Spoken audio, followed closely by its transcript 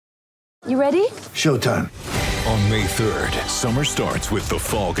You ready? Showtime. On May 3rd, summer starts with The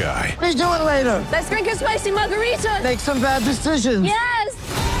Fall Guy. Let's do it later. Let's drink a spicy margarita. Make some bad decisions. Yes!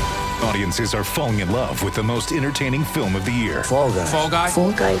 Audiences are falling in love with the most entertaining film of the year. Fall Guy. Fall Guy?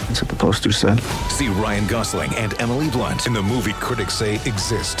 Fall guy. That's what the poster said. See Ryan Gosling and Emily Blunt in the movie critics say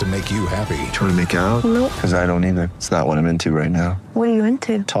exists to make you happy. Trying to make it out? Nope. Because I don't either. It's not what I'm into right now. What are you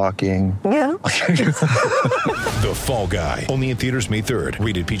into? Talking. Yeah. The Fall Guy. Only in theaters May 3rd.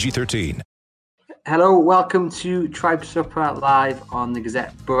 Rated PG-13. Hello, welcome to Tribe Supper live on the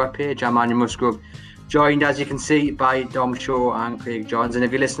Gazette Borough page. I'm Andy Musgrove, joined as you can see by Dom Shaw and Craig Johns. And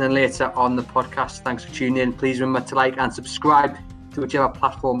if you're listening later on the podcast, thanks for tuning in. Please remember to like and subscribe to whichever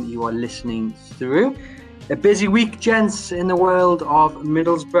platform you are listening through. A busy week, gents, in the world of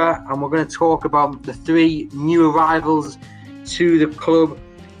Middlesbrough, and we're going to talk about the three new arrivals to the club.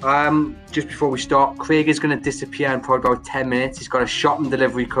 Just before we start, Craig is going to disappear in probably about 10 minutes. He's got a shopping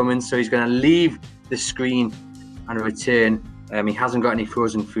delivery coming, so he's going to leave the screen and return. He hasn't got any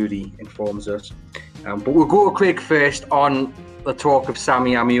frozen food, he informs us. But we'll go to Craig first on the talk of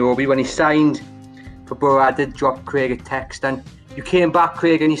Sammy Ameobi. When he signed for Borough, I did drop Craig a text, and you came back,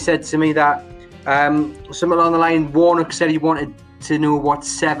 Craig, and you said to me that something along the line, Warnock said he wanted to know what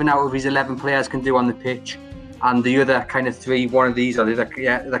 7 out of his 11 players can do on the pitch. And the other kind of three, one of these, or the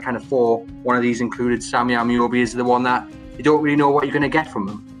other kind of four, one of these included Sammy Ameobi, is the one that you don't really know what you're going to get from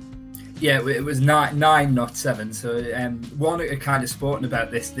him. Yeah, it was nine, not 7. So Warnock are kind of spoken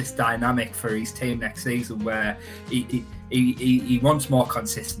about this dynamic for his team next season, where he wants more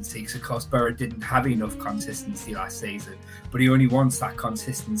consistency, because of course Borough didn't have enough consistency last season, but he only wants that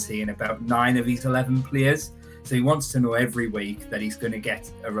consistency in about 9 of his 11 players. So he wants to know every week that he's going to get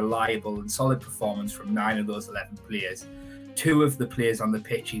a reliable and solid performance from 9 of those 11 players. 2 of the players on the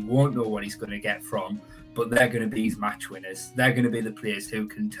pitch he won't know what he's going to get from, but they're going to be his match winners. They're going to be the players who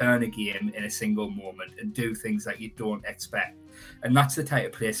can turn a game in a single moment and do things that you don't expect. And that's the type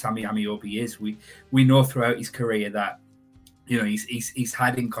of player Sammy Ameobi is. We know throughout his career that, you know, he's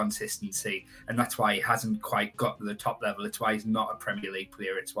had inconsistency, and that's why he hasn't quite got to the top level. It's why he's not a Premier League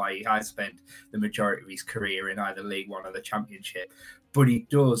player. It's why he has spent the majority of his career in either League One or the Championship. But he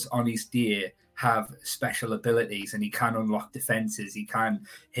does, on his day, have special abilities, and he can unlock defences. He can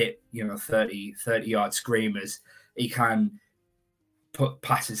hit, 30-yard screamers. He can put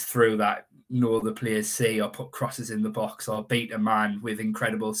passes through that no other players see, or put crosses in the box, or beat a man with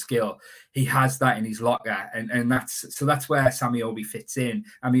incredible skill. He has that in his locker, and that's where Sammy Ameobi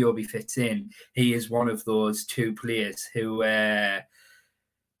fits in. He is one of those 2 players who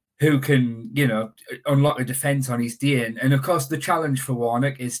can, unlock a defence on his day. And of course, the challenge for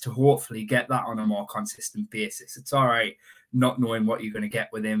Warnock is to hopefully get that on a more consistent basis. It's all right not knowing what you're going to get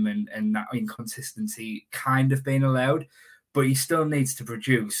with him, and that inconsistency kind of being allowed, but he still needs to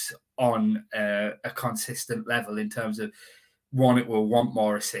produce on a consistent level. In terms of, Warnock will want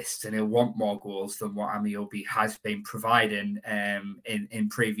more assists and he'll want more goals than what Ameobi has been providing in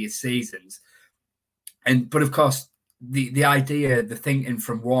previous seasons. But of course, the idea, the thinking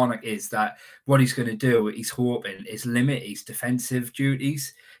from Warnock is that what he's going to do, he's hoping, is limit his defensive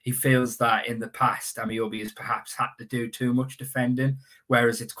duties. He feels that in the past, Ameobi has perhaps had to do too much defending,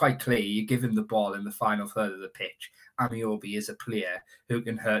 whereas it's quite clear you give him the ball in the final third of the pitch. Ameobi is a player who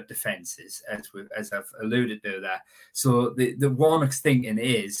can hurt defences, as I've alluded to there. So the Warnock's thinking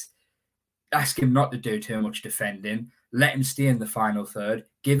is, ask him not to do too much defending, let him stay in the final third,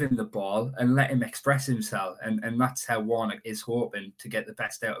 give him the ball, and let him express himself. And that's how Warnock is hoping to get the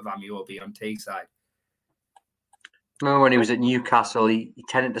best out of Ameobi on Teesside. I remember when he was at Newcastle, he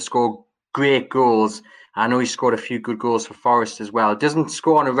tended to score great goals. I know he scored a few good goals for Forest as well. Doesn't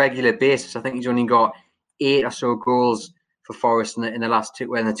score on a regular basis. I think he's only got 8 or so goals for Forest in the last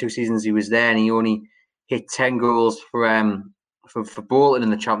 2, in the 2 seasons he was there, and he only hit 10 goals for Bolton in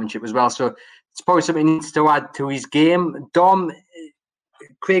the Championship as well. So it's probably something he needs to add to his game. Dom,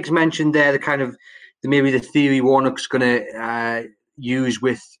 Craig's mentioned there maybe the theory Warnock's going to use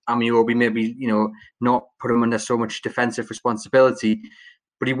with Ameobi, maybe not put him under so much defensive responsibility,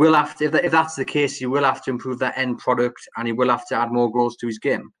 but he will have to. If that's the case, he will have to improve that end product, and he will have to add more goals to his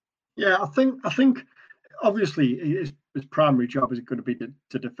game. Yeah, I think. Obviously, his primary job is going to be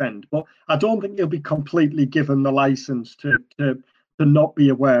to defend, but I don't think he'll be completely given the license to not be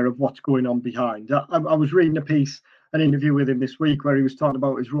aware of what's going on behind. I was reading an interview with him this week, where he was talking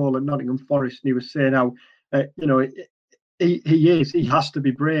about his role at Nottingham Forest, and he was saying how, he has to be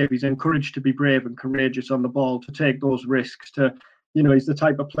brave. He's encouraged to be brave and courageous on the ball, to take those risks. He's the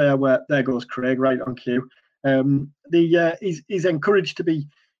type of player where, there goes Craig, right on cue. He's encouraged to be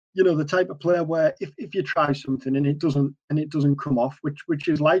the type of player where if you try something and it doesn't come off, which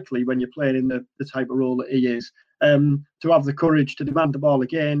is likely when you're playing in the type of role that he is, to have the courage to demand the ball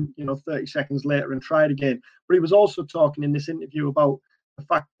again, 30 seconds later and try it again. But he was also talking in this interview about the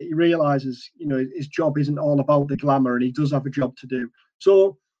fact that he realizes, his job isn't all about the glamour and he does have a job to do.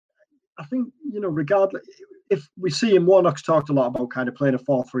 So I think, regardless, if we see him, Warnock's talked a lot about kind of playing a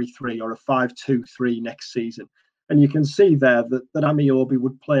 4-3-3 or a 5-2-3 next season. And you can see there that Ameobi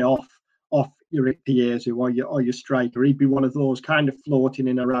would play off your Ikpeazu or your striker. He'd be one of those kind of floating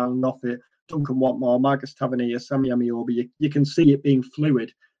in around off it. Duncan Watmore, Marcus Tavernier, Sammy Ameobi. You can see it being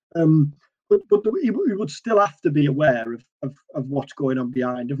fluid. But he would still have to be aware of what's going on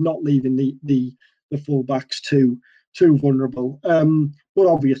behind, of not leaving the fullbacks too vulnerable. But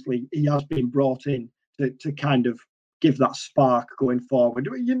obviously, he has been brought in to kind of give that spark going forward.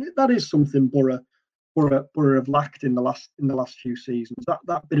 That is something Borough have lacked in the last few seasons.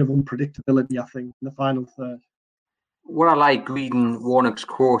 That bit of unpredictability, I think, in the final third. What I like reading Warnock's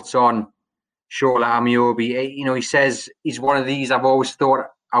quotes on Shola Ameobi, he says he's one of these I've always thought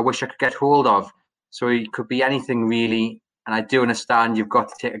I wish I could get hold of. So he could be anything really, and I do understand you've got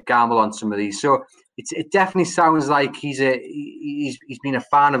to take a gamble on some of these. So it definitely sounds like he's been a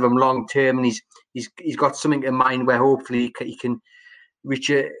fan of him long term, and he's got something in mind where hopefully he can reach.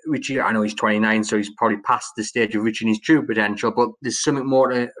 I know he's 29, so he's probably past the stage of reaching his true potential, but there's something more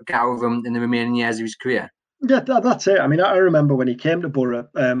to get out of him in the remaining years of his career. Yeah, that's it. I mean, I remember when he came to Borough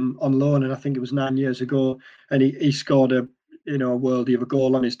on loan, and I think it was 9 years ago, and he scored a worldie of a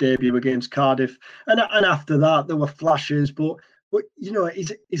goal on his debut against Cardiff, and after that there were flashes, but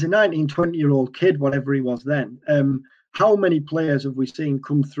he's a 19, 20-year-old kid, whatever he was then. How many players have we seen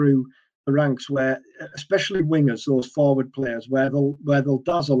come through the ranks where, especially wingers, those forward players, where they'll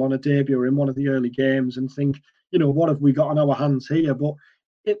dazzle on a debut or in one of the early games and think, what have we got on our hands here? But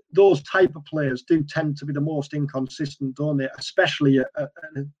those type of players do tend to be the most inconsistent, don't they? Especially at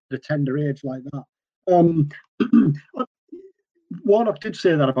a tender age like that. Warnock did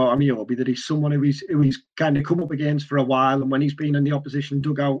say that about Ameobi, that he's someone who he's kind of come up against for a while, and when he's been in the opposition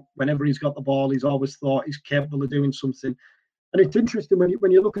dugout, whenever he's got the ball, he's always thought he's capable of doing something. And it's interesting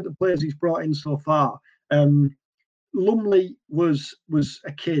when you look at the players he's brought in so far. Lumley was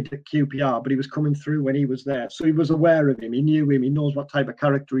a kid at QPR, but he was coming through when he was there, so he was aware of him. He knew him. He knows what type of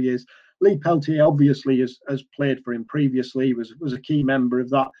character he is. Lee Peltier obviously has played for him previously. He was a key member of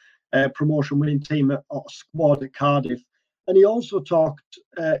that promotion-winning team or squad at Cardiff. And he also talked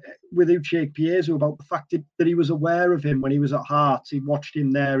with Uche Ikpeazu about the fact that he was aware of him when he was at Hearts. He'd watched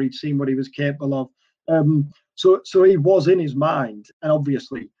him there. He'd seen what he was capable of. So he was in his mind. And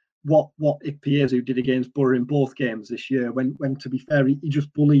obviously, what Ikpeazu did against Borough in both games this year, when to be fair, he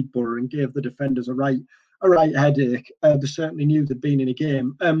just bullied Borough and gave the defenders a right headache. They certainly knew they'd been in a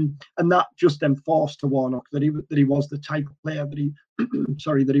game. And that just enforced to Warnock that he was the type of player that he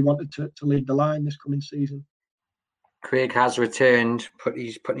that he wanted to lead the line this coming season. Craig has returned,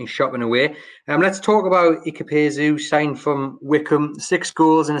 he's putting his shopping away. Let's talk about Ikpeazu, signed from Wycombe, 6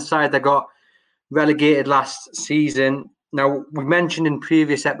 goals in a side that got relegated last season. Now, we mentioned in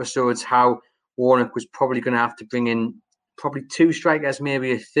previous episodes how Warnock was probably going to have to bring in probably 2 strikers,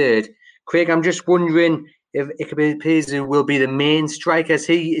 maybe a third. Craig, I'm just wondering if Ikpeazu will be the main striker.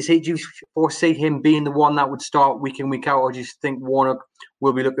 Do you foresee him being the one that would start week in, week out, or do you think Warnock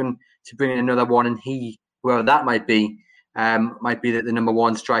will be looking to bring in another one, and whoever that might be the number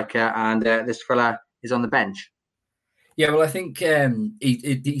 1 striker, and this fella is on the bench? Yeah, well, I think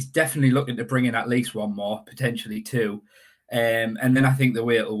he's definitely looking to bring in at least one more, potentially 2. And then I think the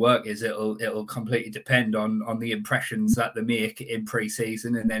way it'll work is it'll completely depend on the impressions that they make in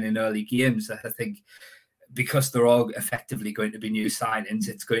pre-season and then in early games. I think because they're all effectively going to be new signings,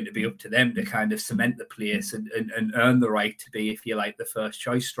 it's going to be up to them to kind of cement the place and earn the right to be, if you like, the first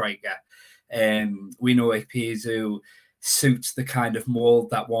choice striker. We know Ikpeazu suits the kind of mold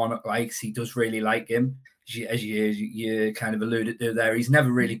that Warnock likes. He does really like him, as you kind of alluded to there. He's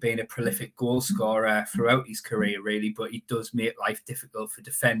never really been a prolific goal scorer throughout his career, really, but he does make life difficult for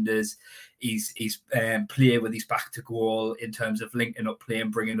defenders. He's play with his back to goal in terms of linking up play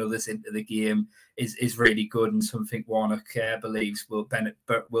and bringing others into the game is really good, and something Warnock believes will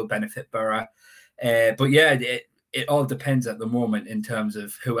benefit Borough. But yeah, it all depends at the moment in terms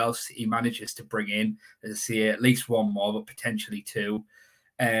of who else he manages to bring in. As I say, at least one more, but potentially 2.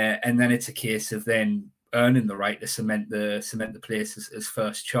 And then it's a case of then earning the right to cement the place as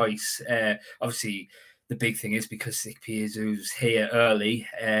first choice. Obviously, the big thing is because Ikpeazu's here early,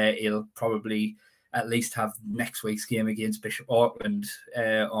 he'll probably at least have next week's game against Bishop Auckland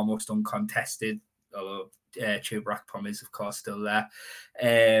almost uncontested. although Tube Rakpom is, of course, still there.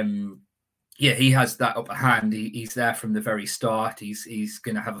 Yeah, he has that upper hand. He's there from the very start. He's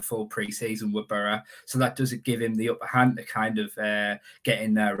going to have a full pre-season with Borough, so that doesn't give him the upper hand to kind of get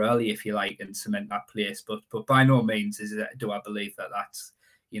in there early, if you like, and cement that place. But by no means do I believe that that's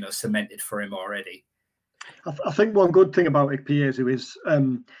cemented for him already. I think one good thing about Ikpeazu is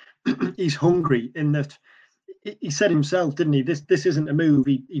he's hungry, in that he said himself, didn't he? This isn't a move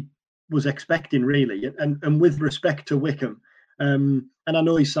he was expecting, really, and with respect to Wycombe. And I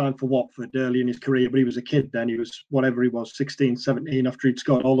know he signed for Watford early in his career, but he was a kid then. He was whatever he was, 16, 17, after he'd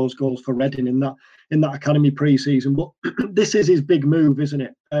scored all those goals for Reading in that academy pre-season. But this is his big move, isn't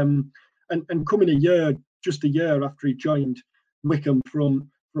it? And coming just a year after he joined Wycombe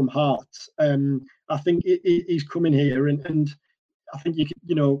from Hearts, I think he's coming here, and I think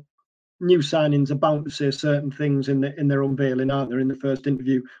new signings are bound to say certain things in their unveiling, aren't there, in the first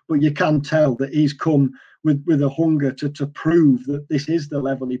interview? But you can tell that he's come with a hunger to prove that this is the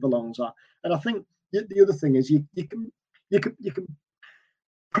level he belongs at. And I think the other thing is you can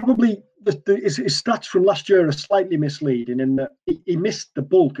probably his stats from last year are slightly misleading in that he missed the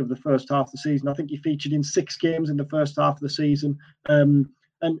bulk of the first half of the season. I think he featured in 6 games in the first half of the season. And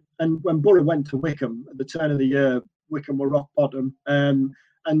when Borough went to Wycombe at the turn of the year, Wycombe were rock bottom. And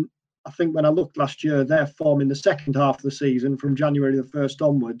I think when I looked last year, their form in the second half of the season, from January the 1st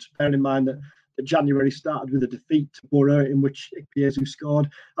onwards, bearing in mind that January started with a defeat to Borough in which Ikpeazu scored,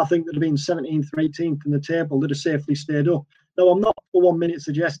 I think they'd have been 17th or 18th in the table. They'd have safely stayed up. Now, I'm not for 1 minute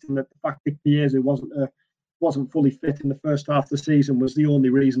suggesting that the fact that Ikpeazu wasn't fully fit in the first half of the season was the only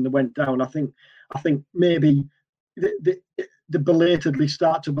reason they went down. I think maybe they belatedly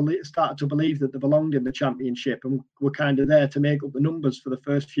started to believe that they belonged in the Championship and were kind of there to make up the numbers for the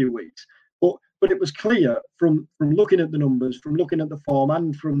first few weeks. But it was clear from looking at the numbers, from looking at the form,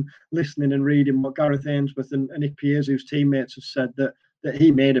 and from listening and reading what Gareth Ainsworth and Ikpeazu's teammates have said, that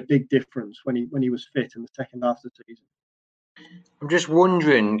he made a big difference when he was fit in the second half of the season. I'm just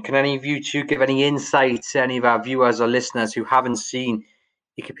wondering, can any of you two give any insight to any of our viewers or listeners who haven't seen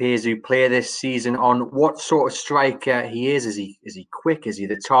Ikpeazu play this season on what sort of striker he is? Is he quick? Is he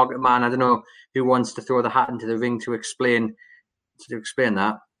the target man? I don't know who wants to throw the hat into the ring to explain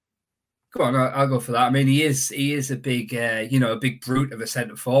that. Go on, I'll go for that. I mean, he is a big, a big brute of a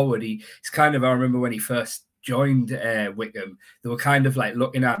centre forward. He's kind of, I remember when he first joined Wycombe, they were kind of like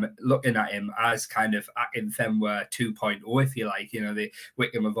looking at him as kind of Akinfenwa 2.0, if you like. The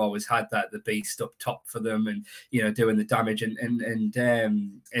Wycombe have always had the beast up top for them, and doing the damage, and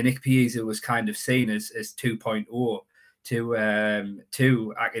Ikpeazu was kind of seen as 2.0 to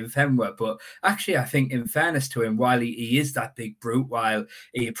Akinfenwa. But actually, I think, in fairness to him, while he is that big brute, while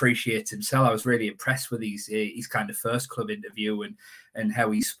he appreciates himself, I was really impressed with his kind of first club interview and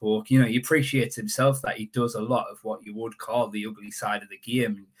how he spoke. He appreciates himself, that he does a lot of what you would call the ugly side of the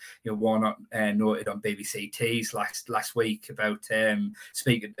game. Warnock noted on BBC Tees last week about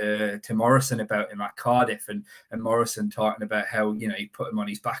speaking to Morrison about him at Cardiff, and Morrison talking about how he put him on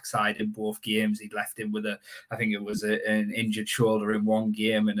his backside in both games. He'd left him with I think it was an injured shoulder in one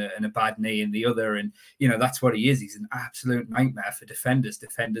game and a bad knee in the other, and that's what he is. He's an absolute nightmare for defenders.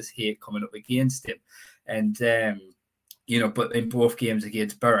 Defenders hate coming up against him, and but in both games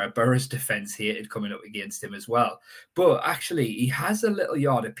against Borough's defence hated coming up against him as well. But actually, he has a little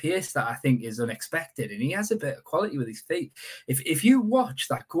yard of pace that I think is unexpected, and he has a bit of quality with his feet. If you watch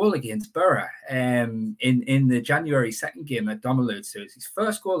that goal against Borough in the January 2nd game that Dom alludes to, it's his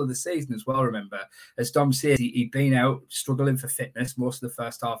first goal of the season as well, remember. As Dom says, he'd been out struggling for fitness most of the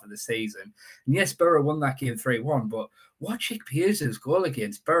first half of the season. And yes, Borough won that game 3-1, but watch Ikpeazu's goal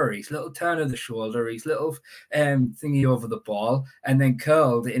against Borough. His little turn of the shoulder, his little thingy over the ball, and then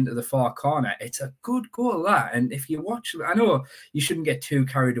curled into the far corner. It's a good goal, that. And if you watch, I know you shouldn't get too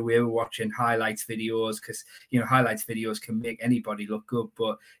carried away with watching highlights videos, because highlights videos can make anybody look good.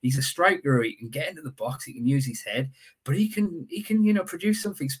 But he's a striker. He can get into the box. He can use his head, but he can produce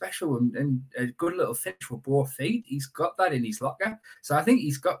something special and a good little finish with both feet. He's got that in his locker. So I think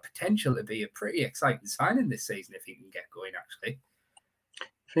he's got potential to be a pretty exciting signing this season if he can get going, actually.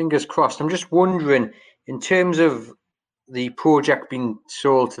 Fingers crossed. I'm just wondering, in terms of the project being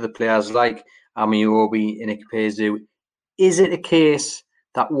sold to the players like Ameobi and Ikpeazu, is it a case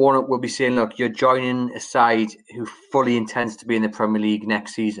that Warnock will be saying, look, you're joining a side who fully intends to be in the Premier League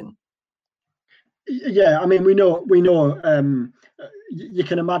next season? Yeah, I mean, we know. You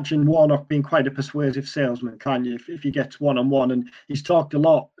can imagine Warnock being quite a persuasive salesman, can't you? If he gets one-on-one, and he's talked a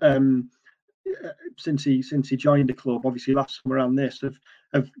lot since he joined the club, obviously last summer around this,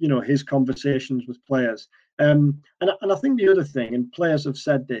 of his conversations with players. And I think the other thing, and players have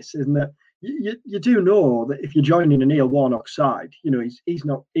said this, is that you do know that if you're joining a Neil Warnock side, you know he's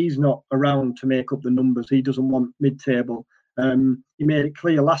not around to make up the numbers. He doesn't want mid-table. He made it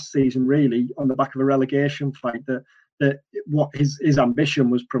clear last season, really, on the back of a relegation fight, that what his ambition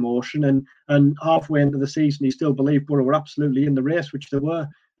was promotion, and halfway into the season he still believed Borough were absolutely in the race, which they were,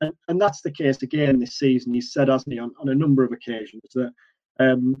 and that's the case again this season. He's said, hasn't he, on a number of occasions that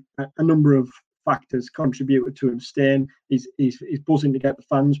a number of factors contributed to him staying. He's buzzing to get the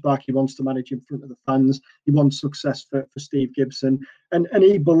fans back. He wants to manage in front of the fans. He wants success for Steve Gibson, and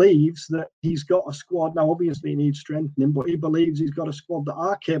he believes that he's got a squad. Now obviously he needs strengthening, but he believes he's got a squad that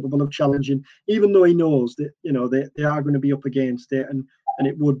are capable of challenging, even though he knows that, you know, they are going to be up against it, and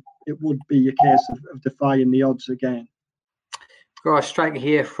it would be a case of defying the odds again. Got a striker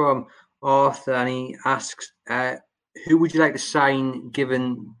here from Arthur, and he asks, who would you like to sign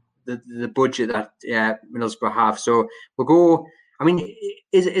given the budget that Middlesbrough have? So we'll go. I mean,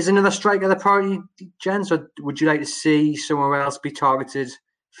 is another striker the priority, gents, or would you like to see somewhere else be targeted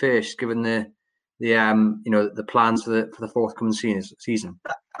first, given the plans for the forthcoming season?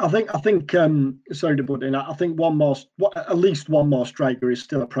 I think sorry to put in. I think at least one more striker is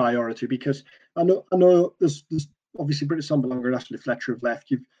still a priority, because I know there's obviously Britt Assombalonga and Ashley Fletcher have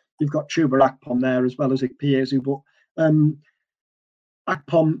left. You've got Chuba Akpom there as well as Ikpeazu, but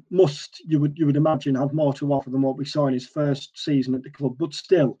Akpom must, you would imagine, have more to offer than what we saw in his first season at the club. But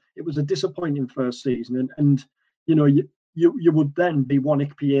still, it was a disappointing first season, and you know you would then be one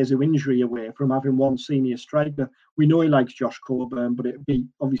Ikpeazu injury away from having one senior striker. We know he likes Josh Coburn, but it'd be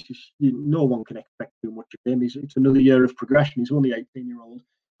obviously no one can expect too much of him. It's another year of progression. He's only 18-year-old,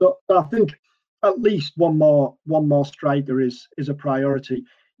 so I think at least one more striker is a priority.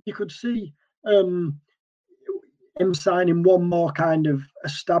 You could see him signing one more kind of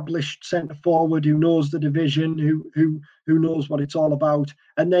established centre forward who knows the division, who knows what it's all about.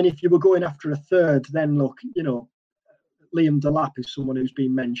 And then if you were going after a third, then look, you know, Liam Delap is someone who's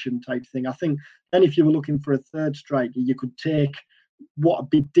been mentioned, type thing. I think then if you were looking for a third striker, you could take what would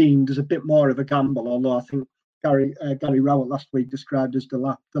be deemed as a bit more of a gamble. Although I think Gary Rowett last week described as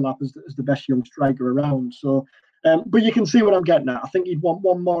Delap as the best young striker around. So. But you can see what I'm getting at. I think you'd want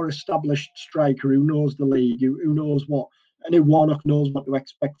one more established striker who knows the league, who knows what, and who Warnock knows what to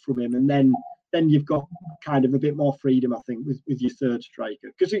expect from him. And then you've got kind of a bit more freedom, I think, with your third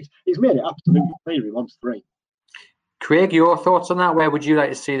striker, because he's made it absolutely clear he wants three. Craig, your thoughts on that? Where would you like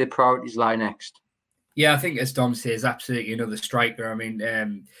to see the priorities lie next? Yeah, I think, as Dom says, absolutely another striker. I mean,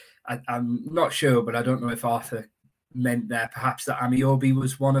 I'm not sure, but I don't know if Arthur meant there perhaps that Amiobi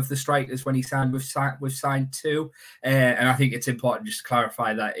was one of the strikers when he signed with signed two, and I think it's important just to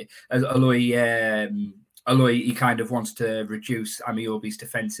clarify that although he kind of wants to reduce Amiobi's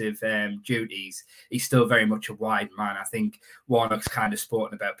defensive duties, he's still very much a wide man. I think Warnock's kind of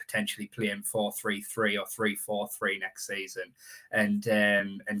spoken about potentially playing 4-3-3 or 3-4-3 next season, and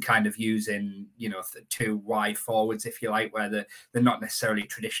kind of using, you know, two wide forwards, if you like, where they're not necessarily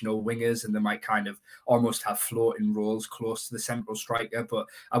traditional wingers, and they might kind of almost have floating roles close to the central striker. But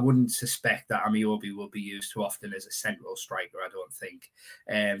I wouldn't suspect that Amiobi will be used too often as a central striker, I don't think.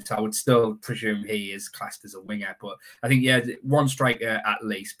 So I would still presume he is classed as a winger, but I think, yeah, one striker at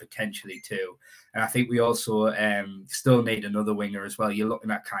least, potentially two. And I think we also still need another winger as well. You're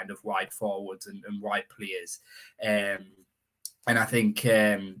looking at kind of wide forwards and wide players. And I think,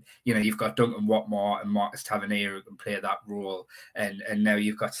 you know, you've got Duncan Watmore and Marcus Tavernier who can play that role. And now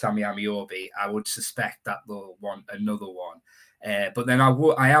you've got Sammy Amiobi. I would suspect that they'll want another one. But then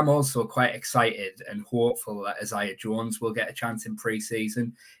I am also quite excited and hopeful that Isaiah Jones will get a chance in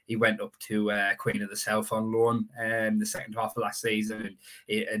pre-season. He went up to Queen of the South on loan the second half of last season,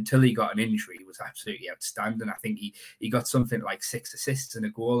 and until he got an injury, he was absolutely outstanding. I think he got something like 6 assists and a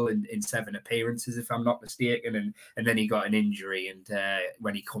goal in 7 appearances, if I'm not mistaken, and then he got an injury, and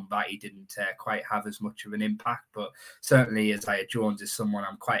when he come back, he didn't quite have as much of an impact. But certainly Isaiah Jones is someone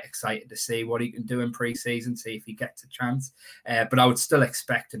I'm quite excited to see what he can do in pre-season, see if he gets a chance. But I would still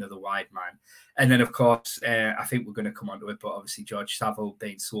expect another wide man. And then, of course, I think we're going to come on to it, but obviously George Saville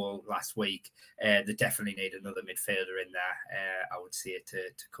being sold last week, they definitely need another midfielder in there, I would say, to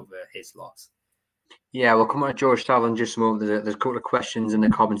cover his loss. Yeah, we'll come on to George Saville in just a moment. There's a couple of questions in the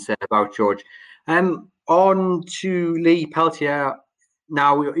comments there about George. On to Lee Peltier.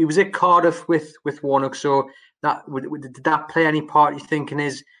 Now, he was at Cardiff with Warnock, so did that play any part, you think, in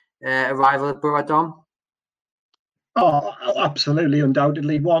his arrival at Borough, Dom? Oh, absolutely,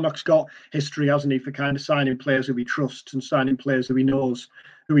 undoubtedly. Warnock's got history, hasn't he, for kind of signing players who he trusts and signing players who he knows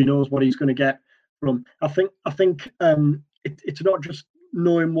what he's going to get from. I think it's not just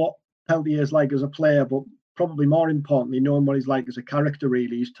knowing what Peltier is like as a player, but probably more importantly, knowing what he's like as a character.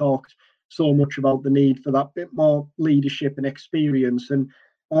 Really, he's talked so much about the need for that bit more leadership and experience. And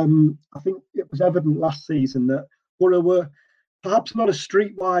I think it was evident last season that Borough were perhaps not as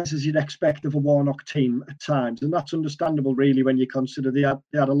streetwise as you'd expect of a Warnock team at times. And that's understandable, really, when you consider they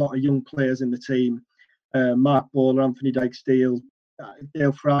had a lot of young players in the team. Mark Bowler, Anthony Dyke-Steele,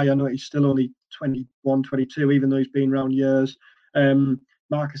 Dale Fry, I know he's still only 21, 22, even though he's been around years.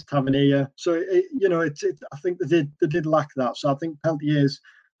 Marcus Tavernier. So, I think they did lack that. So I think Peltier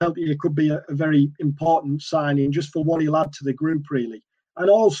could be a very important signing just for what he'll add to the group, really. And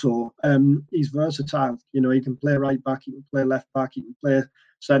also, he's versatile. He can play right back, he can play left back, he can play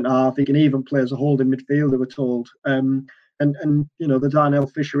centre half, he can even play as a holding midfielder, we're told. And the Darnell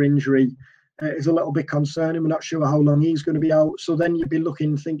Fisher injury is a little bit concerning. We're not sure how long he's going to be out. So then you'd be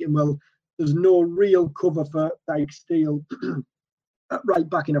thinking, well, there's no real cover for Dyke-Steele right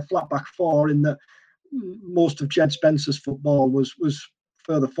back in a flat back four, in that most of Jed Spencer's football was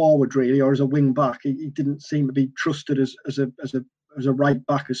further forward, really, or as a wing back. He didn't seem to be trusted as a right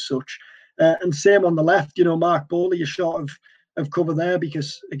back as such. And same on the left, Mark Bowley, you're short of cover there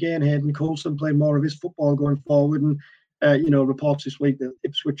because, again, Hayden Coulson playing more of his football going forward. And, reports this week that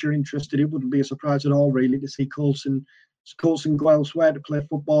Ipswich are interested. It wouldn't be a surprise at all, really, to see Coulson go elsewhere to play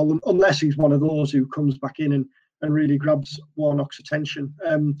football, unless he's one of those who comes back in and really grabs Warnock's attention.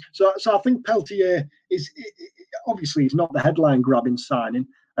 So I think Peltier obviously he's not the headline grabbing signing,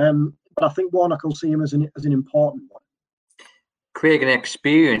 but I think Warnock will see him as an important one. Craig, an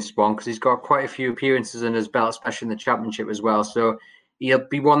experienced one, because he's got quite a few appearances in his belt, especially in the Championship as well. So he'll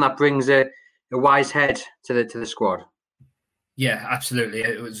be one that brings a wise head to the squad. Yeah, absolutely.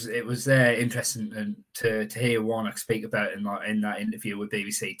 It was interesting to hear Warnock speak about in that interview with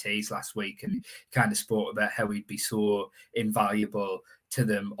BBC Tees last week, and kind of spoke about how he'd be so invaluable to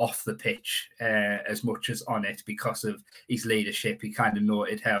them off the pitch as much as on it because of his leadership. He kind of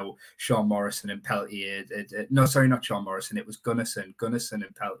noted how Sean Morrison and Peltier not Sean Morrison, it was Gunnarsson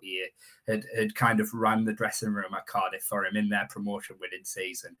and Peltier had kind of ran the dressing room at Cardiff for him in their promotion winning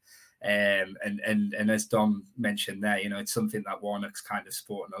season. And as Dom mentioned there, it's something that Warnock's kind of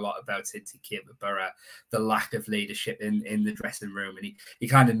spoken a lot about since he came to Borough, the lack of leadership in the dressing room. And he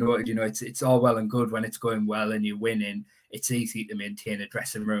kind of noted, it's all well and good when it's going well and you're winning. It's easy to maintain a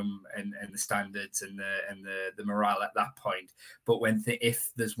dressing room and the standards and the morale at that point. But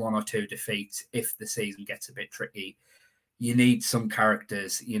if there's one or two defeats, if the season gets a bit tricky, you need some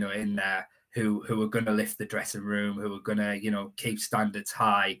characters, in there who are going to lift the dressing room, who are going to, keep standards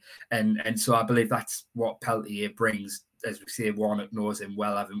high. And so I believe that's what Peltier brings. As we say, Warnock knows him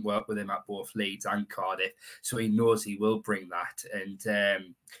well, having worked with him at both Leeds and Cardiff. So he knows he will bring that.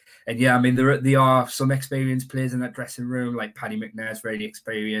 And yeah, I mean, there are some experienced players in that dressing room, like Paddy McNair's very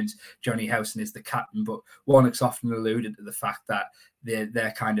experienced. Johnny Howson is the captain, but Warnock's often alluded to the fact that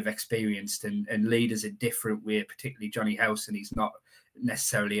they're kind of experienced and leaders a different way, particularly Johnny Howson. He's not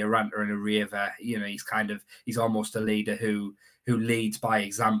necessarily a ranter and a raver. He's almost a leader who leads by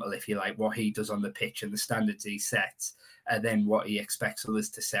example, if you like, what he does on the pitch and the standards he sets, and then what he expects others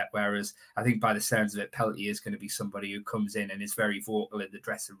to set. Whereas I think by the sounds of it, Peltier is going to be somebody who comes in and is very vocal in the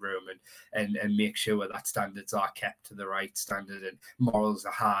dressing room and make sure that standards are kept to the right standard and morals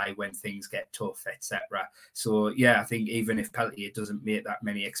are high when things get tough, etc. So yeah, I think even if Peltier doesn't make that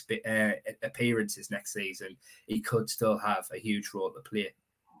many appearances next season, he could still have a huge role to play.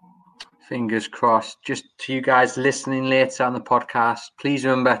 Fingers crossed. Just to you guys listening later on the podcast, please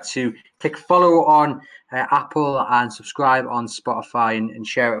remember to click follow on Apple and subscribe on Spotify and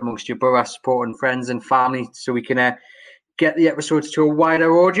share it amongst your Borough supporting friends and family so we can get the episodes to a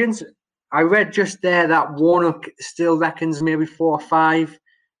wider audience. I read just there that Warnock still reckons maybe 4 or 5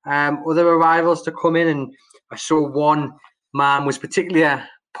 other arrivals to come in, and I saw one man was particularly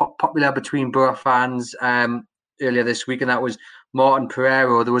popular between Borough fans earlier this week, and that was Martin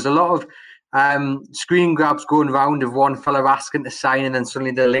Pereiro. There was a lot of screen grabs going around of one fella asking to sign, and then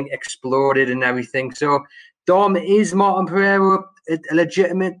suddenly the link exploded and everything. So, Dom, is Martin Pereiro a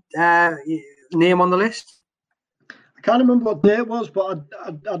legitimate name on the list? I can't remember what day it was, but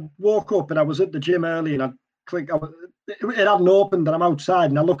I woke up and I was at the gym early and it hadn't opened and I'm outside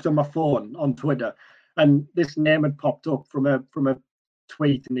and I looked on my phone on Twitter and this name had popped up from a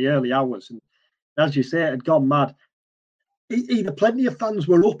tweet in the early hours. And as you say, it had gone mad. Either plenty of fans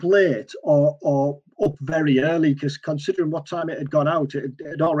were up late or up very early, because considering what time it had gone out, it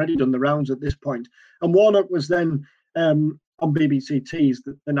had already done the rounds at this point. And Warnock was then on BBC Tees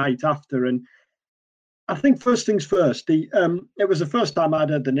the night after. And I think first things first, it was the first time I'd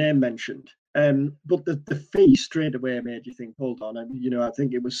heard the name mentioned. But the fee straight away made you think, hold on. And, I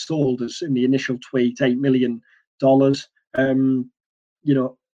think it was sold as in the initial tweet, $8 million.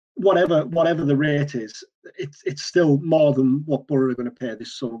 whatever the rate is, it's still more than what Borough are going to pay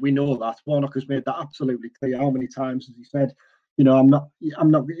this summer. We know that. Warnock has made that absolutely clear. How many times has he said, I'm not.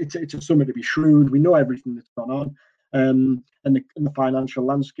 It's a summer to be shrewd. We know everything that's gone on, and the financial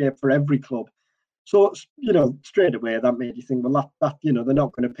landscape for every club. So straight away that made you think, well, that they're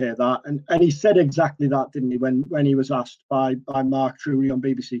not going to pay that, and he said exactly that, didn't he? When he was asked by Mark Drury on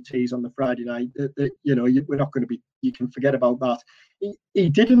BBC Tees on the Friday night that we're not going to be. You can forget about that. He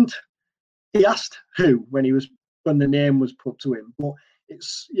didn't. He asked who when the name was put to him, but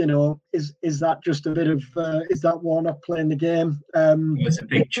it's is that just a bit of is that Warnock playing the game? It was a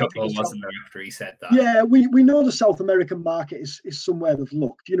big chuckle, wasn't there, after he said that? Yeah, we know the South American market is somewhere they've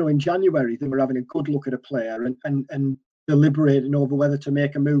looked. In January they were having a good look at a player and deliberating over whether to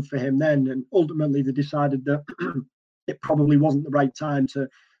make a move for him then, and ultimately they decided that it probably wasn't the right time to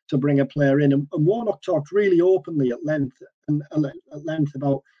bring a player in. And Warnock talked really openly at length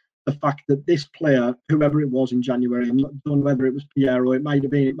about the fact that this player, whoever it was in January, I'm not sure whether it was Piero, it might have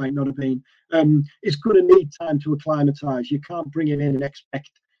been, it might not have been, is going to need time to acclimatise. You can't bring him in and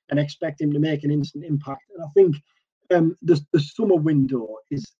expect him to make an instant impact. And I think the summer window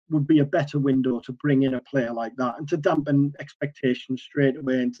would be a better window to bring in a player like that and to dampen expectations straight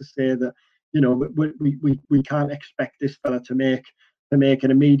away and to say that we can't expect this fella to make an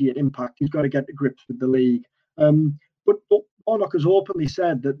immediate impact. He's got to get to grips with the league. But Warnock has openly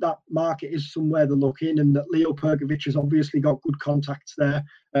said that market is somewhere to look in, and that Leo Perkovic has obviously got good contacts there.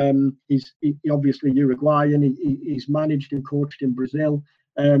 He's obviously Uruguayan. He's managed and coached in Brazil.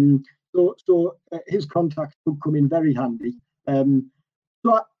 So his contacts could come in very handy.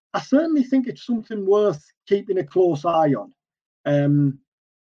 So I certainly think it's something worth keeping a close eye on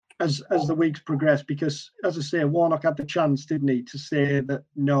as the weeks progress, because, as I say, Warnock had the chance, didn't he, to say that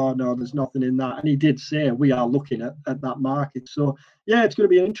no, there's nothing in that, and he did say we are looking at that market. So yeah, it's going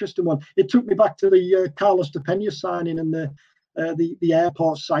to be an interesting one. It took me back to the Carlos de Pena signing and the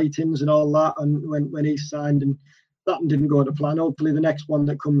airport sightings and all that, and when he signed, and that one didn't go to plan. Hopefully the next one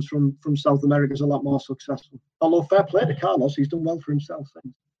that comes from South America is a lot more successful. Although fair play to Carlos, he's done well for himself.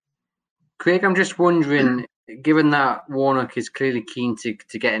 Craig, I'm just wondering, given that Warnock is clearly keen to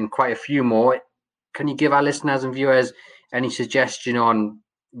get in quite a few more, can you give our listeners and viewers any suggestion on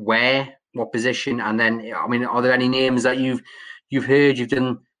where, what position, and then, I mean, are there any names that you've heard, you've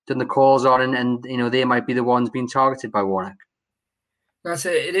done the calls on, and they might be the ones being targeted by Warnock?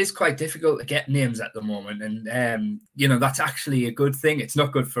 It is quite difficult to get names at the moment, and that's actually a good thing. It's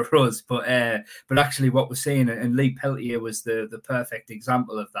not good for us, but actually what we're seeing, and Lee Peltier was the perfect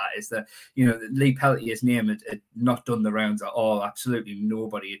example of that, is that Lee Peltier's name had not done the rounds at all. Absolutely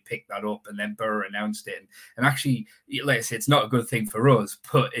nobody had picked that up, and then Borough announced it, and actually, like I say, it's not a good thing for us,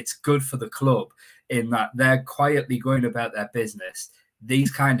 but it's good for the club in that they're quietly going about their business.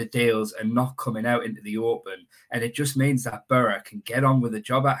 These kind of deals are not coming out into the open, and it just means that Borough can get on with the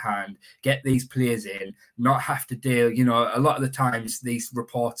job at hand, get these players in, not have to deal. A lot of the times these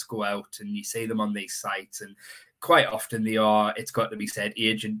reports go out and you see them on these sites, and quite often it's got to be said,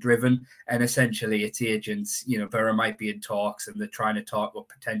 agent driven, and essentially it's agents. Borough might be in talks and they're trying to talk about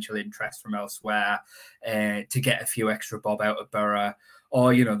potential interest from elsewhere to get a few extra bob out of Borough,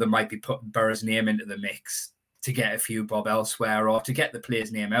 or they might be putting Borough's name into the mix to get a few bob elsewhere, or to get the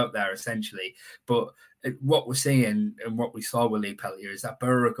player's name out there, essentially. But what we're seeing and what we saw with Lee Peltier is that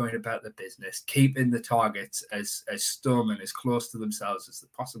Borough are going about the business, keeping the targets as stum and as close to themselves as they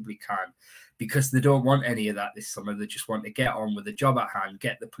possibly can, because they don't want any of that this summer. They just want to get on with the job at hand,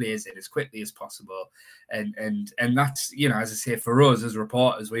 get the players in as quickly as possible. And that's, as I say, for us as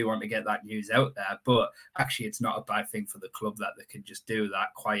reporters, we want to get that news out there. But actually, it's not a bad thing for the club that they can just do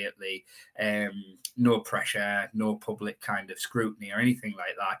that quietly. No pressure, no public kind of scrutiny or anything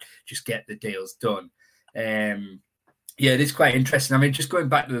like that. Just get the deals done. Yeah, it is quite interesting. I mean, just going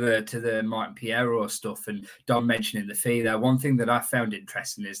back to the Martin Piero stuff and Dom mentioning the fee there, one thing that I found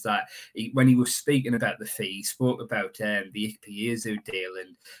interesting is that when he was speaking about the fee, he spoke about the Ikpeazu deal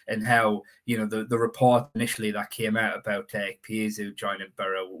and how, the report initially that came out about Ikpeazu joining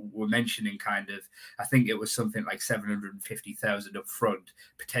Borough were mentioning kind of, I think it was something like 750,000 up front,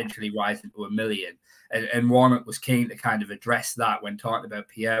 potentially rising to $1 million. And Warnock was keen to kind of address that when talking about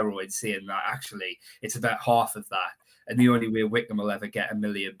Piero and saying that actually it's about half of that. And the only way Wickham will ever get £1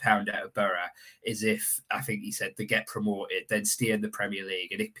 million out of Borough is if, I think he said, they get promoted, then stay in the Premier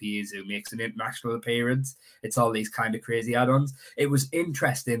League, and Ikpeazu makes an international appearance. It's all these kind of crazy add-ons. It was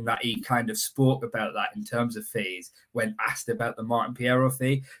interesting that he kind of spoke about that in terms of fees when asked about the Martin Piero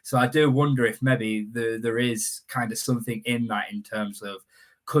fee. So I do wonder if maybe there is kind of something in that in terms of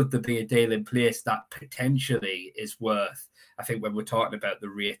could there be a deal in place that potentially is worth, I think when we're talking about the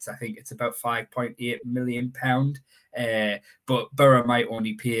rates, I think it's about £5.8 million. But Borough might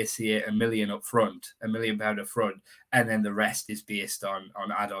only pay, say, £1 million up front, £1 million up front, and then the rest is based on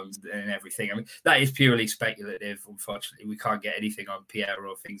add-ons and everything. I mean, that is purely speculative. Unfortunately, we can't get anything on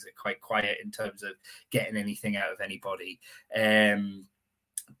Piero. Things are quite quiet in terms of getting anything out of anybody.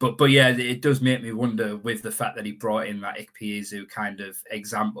 But yeah, it does make me wonder with the fact that he brought in that Ikpeazu kind of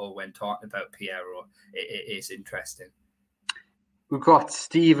example when talking about Piero. It is interesting. We've got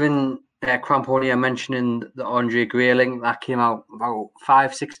Stephen Cramponia mentioning the Andre Gray link that came out about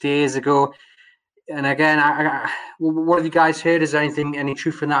 5-6 days ago. And again, what have you guys heard? Is there any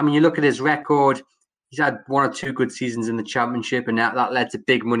truth in that? I mean, you look at his record, he's had 1 or 2 good seasons in the Championship, and that led to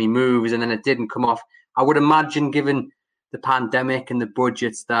big money moves, and then it didn't come off. I would imagine, given the pandemic and the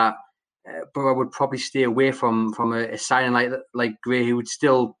budgets, that Borough would probably stay away from a signing like Gray, who would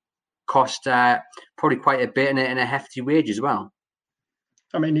still cost probably quite a bit and a hefty wage as well.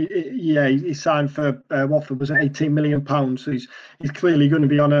 I mean, he signed for Watford, was it £18 million? So he's clearly going to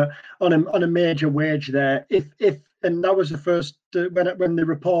be on a major wage there. And that was the first when the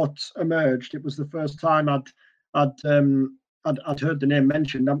reports emerged. It was the first time I'd heard the name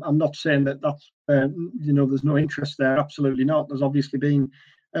mentioned. I'm not saying that's there's no interest there. Absolutely not. There's obviously been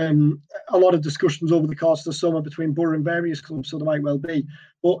a lot of discussions over the course of the summer between Borough and various clubs, so there might well be.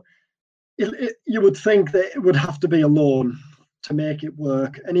 But you would think that it would have to be a loan to make it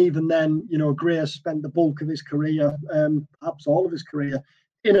work. And even then, Gray has spent the bulk of his career, perhaps all of his career,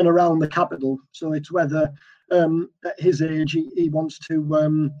 in and around the capital. So it's whether at his age he wants to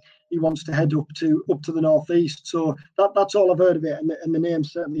head up to the northeast. So that's all I've heard of it, and the name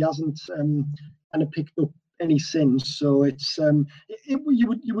certainly hasn't kind of picked up any since. So it's you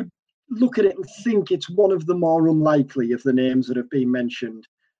would look at it and think it's one of the more unlikely of the names that have been mentioned.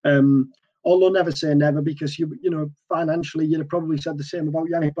 Although never say never, because financially you'd have probably said the same about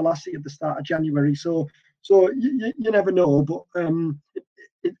Yannick Bolasie at the start of January. So you never know, but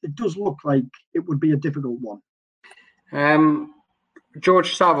it does look like it would be a difficult one.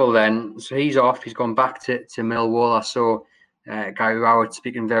 George Saville then, so he's off. He's gone back to Millwall. I saw Gary Rowett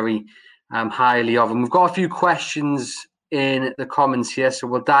speaking very highly of him. We've got a few questions in the comments here, so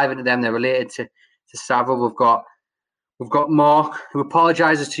we'll dive into them. They're related to Saville. We've got Mark, who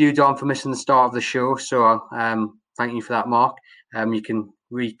apologises to you, Dom, for missing the start of the show. So thank you for that, Mark. You can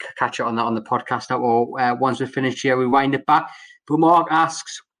catch it on the podcast now, or once we're finished here, we wind it back. But Mark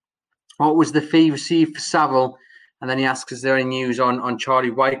asks, what was the fee received for Saville? And then he asks, is there any news on Charlie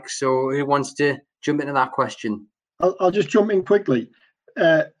Wyke? So who wants to jump into that question? I'll just jump in quickly.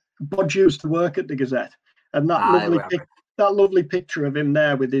 Bodge used to work at the Gazette, and that lovely picture of him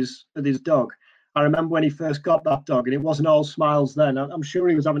there with his dog. I remember when he first got that dog, and it wasn't all smiles then. I'm sure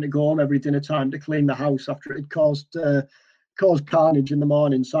he was having to go home every dinner time to clean the house after it caused carnage in the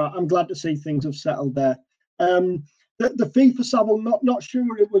morning. So I'm glad to see things have settled there. The fee for Saville, not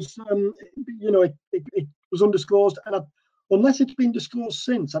sure. It was, it was undisclosed, and unless it's been disclosed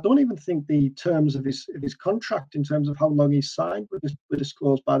since, I don't even think the terms of his contract in terms of how long he's signed were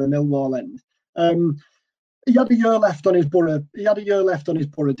disclosed by the Millwall end. He had a year left on his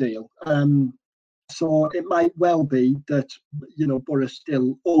Borough deal. So it might well be that Borough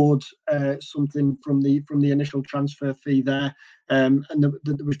still owed something from the initial transfer fee there, and there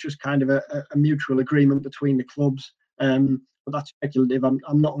was just kind of a mutual agreement between the clubs. But that's speculative.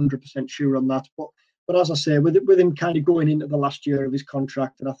 I'm not 100% sure on that. But as I say, with him kind of going into the last year of his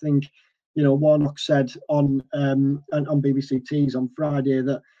contract, and I think Warnock said on BBC Tees on Friday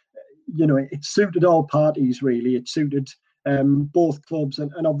that it suited all parties really. It suited both clubs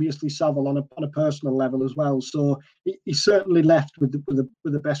and obviously Saville on a personal level as well. So he certainly left with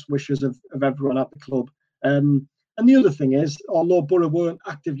the best wishes of everyone at the club. And the other thing is, although Borough weren't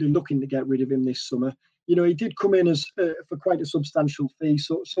actively looking to get rid of him this summer, he did come in as for quite a substantial fee.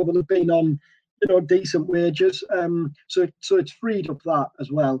 So they'll have been on decent wages. So it's freed up that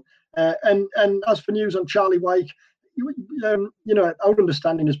as well. And as for news on Charlie Wyke, our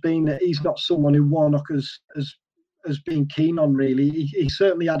understanding has been that he's not someone who Warnock has been keen on really. He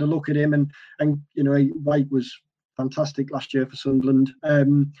certainly had a look at him, and Wyke was fantastic last year for Sunderland.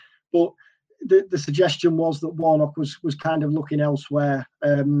 But the suggestion was that Warnock was kind of looking elsewhere.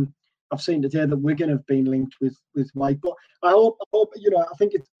 I've seen today that Wigan have been linked with Wyke, but I hope I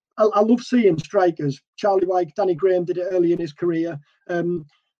think it's. I love seeing strikers. Charlie Wyke, Danny Graham did it early in his career,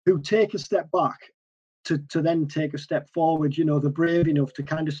 who take a step back to then take a step forward. They're brave enough to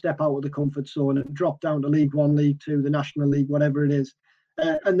kind of step out of the comfort zone and drop down to League One, League Two, the National League, whatever it is,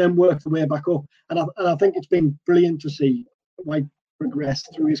 and then work the way back up. And I think it's been brilliant to see Wyke progress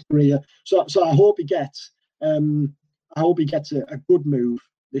through his career. So I hope he gets a good move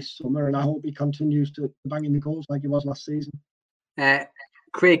this summer, and I hope he continues to bang in the goals like he was last season.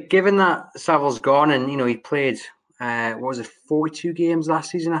 Craig, given that Saville's gone and he played 42 games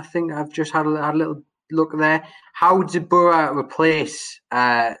last season, I think I've just had a little look there. How did Borough replace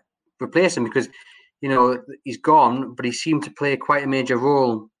him? Because he's gone, but he seemed to play quite a major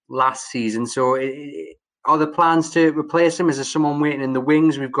role last season. So are there plans to replace him? Is there someone waiting in the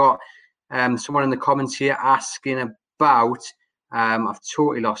wings? We've got someone in the comments here asking about. I've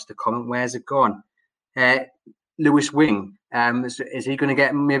totally lost the comment. Where's it gone? Lewis Wing. Is he going to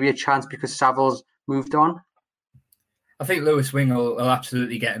get maybe a chance because Saville's moved on? I think Lewis Wing will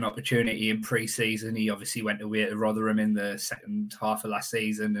absolutely get an opportunity in pre-season. He obviously went away to Rotherham in the second half of last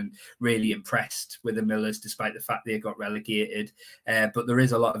season and really impressed with the Millers, despite the fact they got relegated. But there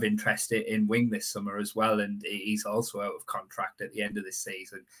is a lot of interest in Wing this summer as well, and he's also out of contract at the end of this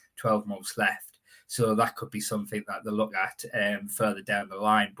season, 12 months left. So that could be something that they'll look at further down the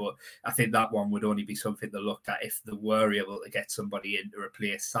line. But I think that one would only be something they'll look at if they were able to get somebody in to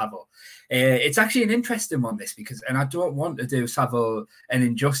replace Saville. It's actually an interesting one, this, and I don't want to do Saville an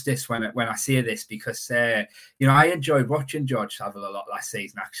injustice when I say this, because, I enjoyed watching George Saville a lot last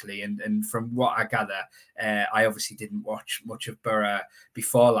season, actually. And from what I gather, I obviously didn't watch much of Borough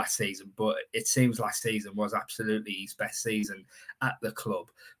before last season, but it seems last season was absolutely his best season at the club.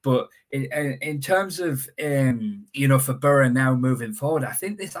 But in terms of, for Borough now moving forward, I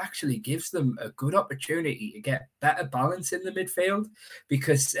think this actually gives them a good opportunity to get better balance in the midfield,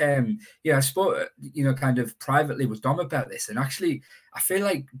 because, I spoke, kind of privately with Dom about this, and actually I feel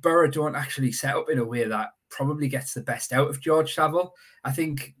like Borough don't actually set up in a way that probably gets the best out of George Saville. I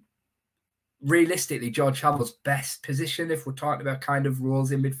think realistically, George Saville's best position, if we're talking about kind of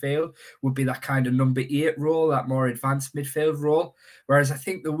roles in midfield, would be that kind of number 8 role, that more advanced midfield role. Whereas I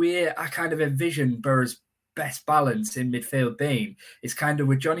think the way I kind of envision Borough's best balance in midfield being is kind of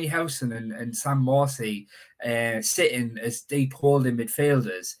with Johnny Howson and Sam Morsey sitting as deep holding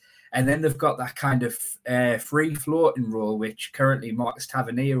midfielders. And then they've got that kind of free floating role, which currently Marcus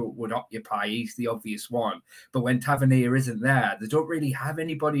Tavernier would occupy. He's the obvious one. But when Tavernier isn't there, they don't really have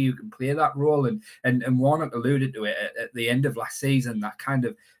anybody who can play that role. And Warnock alluded to it at the end of last season, that kind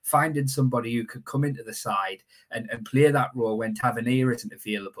of finding somebody who could come into the side and play that role when Tavernier isn't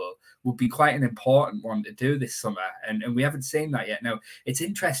available would be quite an important one to do this summer. And we haven't seen that yet. Now, it's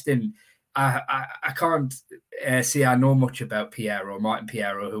interesting. I can't say I know much about Martin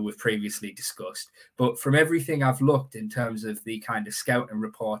Piero, who we've previously discussed, but from everything I've looked in terms of the kind of scouting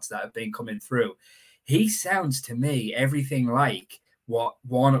reports that have been coming through, he sounds to me everything like what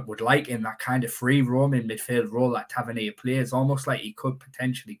Warnock would like in that kind of free roaming midfield role that Tavernier plays, almost like he could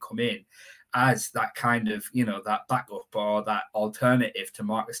potentially come in as that kind of, that backup or that alternative to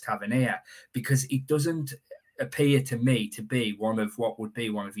Marcus Tavernier, because he doesn't appear to me to be one of what would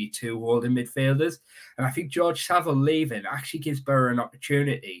be one of your 2 holding midfielders. And I think George Saville leaving actually gives Borough an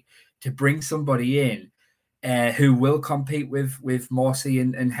opportunity to bring somebody in who will compete with Morsey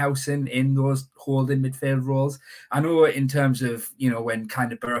and Howson in those holding midfield roles. I know in terms of, when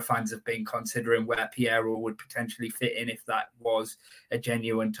kind of Borough fans have been considering where Piero would potentially fit in if that was a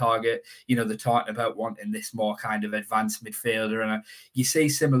genuine target, they're talking about wanting this more kind of advanced midfielder. And you see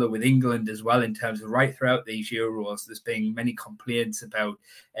similar with England as well, in terms of right throughout these Euros, there's been many complaints about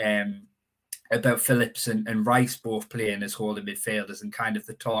Phillips and Rice both playing as holding midfielders, and kind of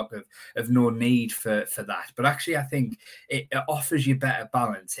the talk of no need for that. But actually, I think it offers you better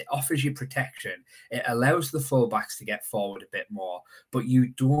balance. It offers you protection. It allows the fullbacks to get forward a bit more, but you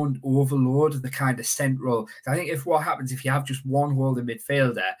don't overload the kind of central. I think if you have just one holding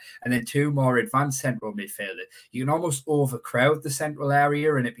midfielder and then 2 more advanced central midfielders, you can almost overcrowd the central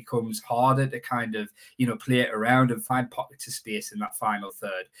area, and it becomes harder to kind of, play it around and find pockets of space in that final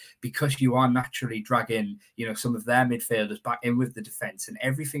third, because you are naturally dragging, some of their midfielders back in with the defence, and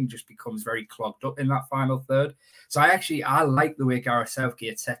everything just becomes very clogged up in that final third. So I like the way Gareth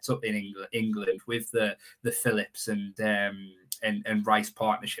Southgate sets up in England with the Phillips and Rice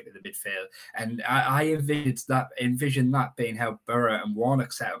partnership in the midfield, and I envision that being how Borough and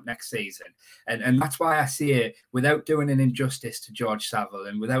Warnock set up next season, and that's why I see it, without doing an injustice to George Saville,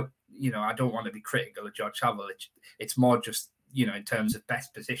 and without, I don't want to be critical of George Saville. It's more just, in terms of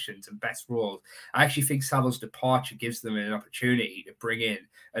best positions and best roles. I actually think Saville's departure gives them an opportunity to bring in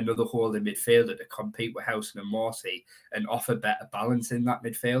another holding midfielder to compete with Howson and Morsey and offer better balance in that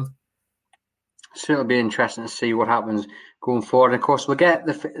midfield. So it'll be interesting to see what happens going forward. Of course, we'll get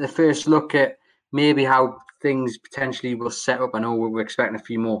the first look at maybe how things potentially will set up. I know we're expecting a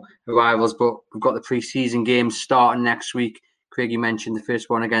few more arrivals, but we've got the pre-season games starting next week. Craig, you mentioned the first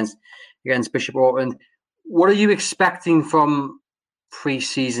one against Bishop Auckland. What are you expecting from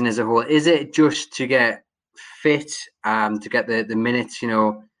pre-season as a whole? Is it just to get fit, to get the minutes,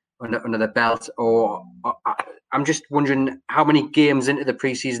 under the belt, or I'm just wondering how many games into the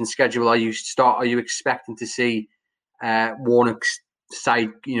pre-season schedule are you expecting to see Warnock's side,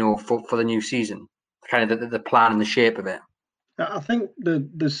 for the new season? Kind of the plan and the shape of it. I think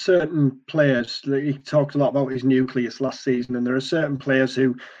there's certain players that he talked a lot about his nucleus last season, and there are certain players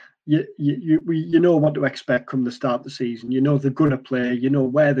who you know what to expect come the start of the season. You know they're going to play. You know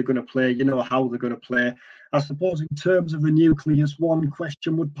where they're going to play. You know how they're going to play. I suppose in terms of the nucleus, one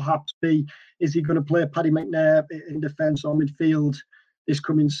question would perhaps be: is he going to play Paddy McNair in defence or midfield this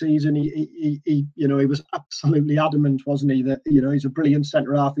coming season? He was absolutely adamant, wasn't he, that he's a brilliant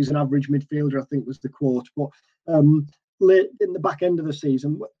centre half. He's an average midfielder, I think was the quote. But late in the back end of the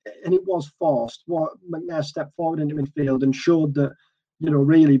season, and it was forced, McNair stepped forward into midfield and showed that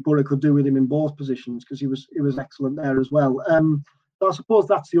really Borough could do with him in both positions, because he was excellent there as well. So I suppose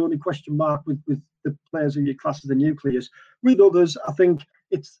that's the only question mark with the players who you class as the nucleus. With others, I think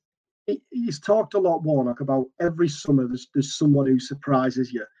he's talked a lot, Warnock, about every summer there's someone who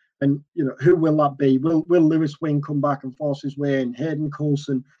surprises you, and who will that be? Will Lewis Wing come back and force his way in? Hayden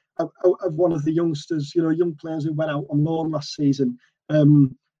Coulson, of one of the youngsters, young players who went out on loan last season.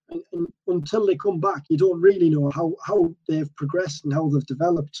 And until they come back, you don't really know how they've progressed and how they've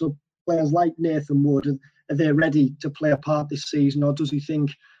developed. So players like Nathan Wood, are they ready to play a part this season, or does he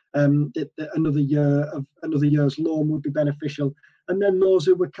think that another year's loan would be beneficial? And then those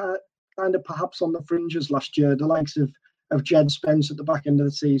who were kind of perhaps on the fringes last year, the likes of Jed Spence at the back end of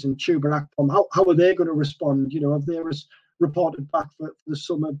the season, Chuba Akpom, how are they going to respond? Have they reported back for the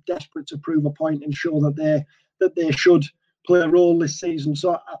summer, desperate to prove a point and show that they should play a role this season?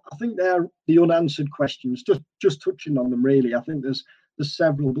 So I think they're the unanswered questions. Just touching on them, really. I think there's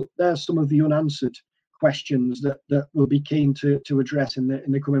several, but there's some of the unanswered questions that we'll be keen to address in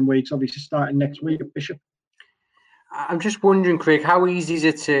the coming weeks. Obviously, starting next week at Bishop. I'm just wondering, Craig, how easy is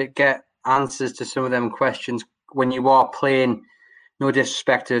it to get answers to some of them questions when you are playing? No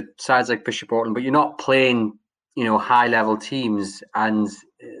disrespect to sides like Bishop Auckland, but you're not playing high-level teams, and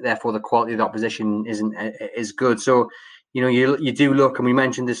therefore the quality of the opposition isn't as good. So, you do look, and we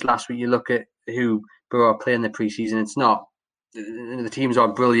mentioned this last week, you look at who Borough are playing the pre-season, it's not, the teams are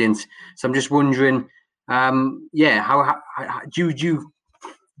brilliant. So I'm just wondering, how do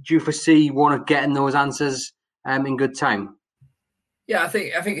you foresee Warnock getting those answers in good time? Yeah, I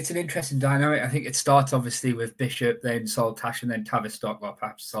think it's an interesting dynamic. I think it starts obviously with Bishop, then Saltash, and then Tavistock, or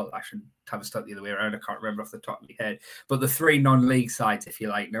perhaps Saltash and Tavistock the other way around. I can't remember off the top of my head. But the three non-league sides, if you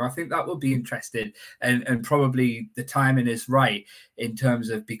like. Now, I think that will be interesting, and probably the timing is right in terms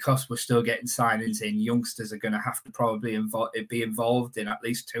of, because we're still getting signings in, youngsters are going to have to probably be involved in at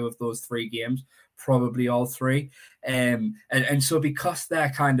least two of those three games, probably all three. And so because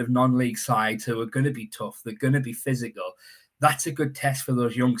they're kind of non-league sides who are going to be tough, they're going to be physical, that's a good test for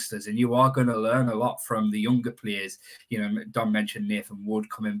those youngsters, and you are going to learn a lot from the younger players. Don mentioned Nathan Wood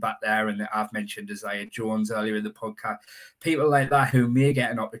coming back there, and I've mentioned Isaiah Jones earlier in the podcast. People like that who may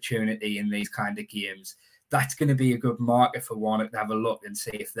get an opportunity in these kind of games. That's going to be a good marker for Warnock to have a look and see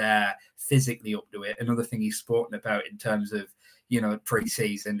if they're physically up to it. Another thing he's spoken about in terms of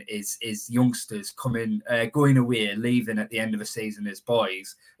pre-season is youngsters going away, leaving at the end of a season as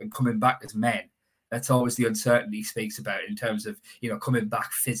boys and coming back as men. That's always the uncertainty he speaks about in terms of, coming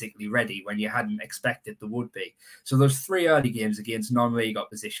back physically ready when you hadn't expected there would be. So those three early games against non-league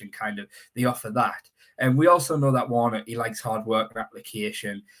opposition, they offer that. And we also know that Warnock, he likes hard work and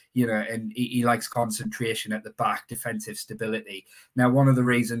application, and he likes concentration at the back, defensive stability. Now, one of the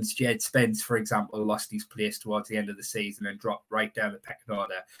reasons Jed Spence, for example, lost his place towards the end of the season and dropped right down the pecking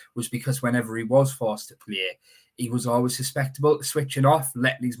order was because whenever he was forced to play, he was always susceptible to switching off,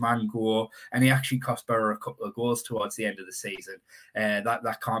 letting his man go, and he actually cost Borough a couple of goals towards the end of the season.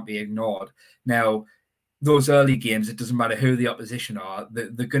 That can't be ignored. Now, those early games, it doesn't matter who the opposition are,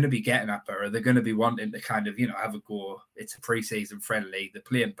 they're going to be getting at Borough. They're going to be wanting to have a go. It's a pre-season friendly. They're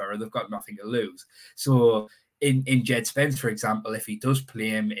playing Borough. They've got nothing to lose. So in Jed Spence, for example, if he does play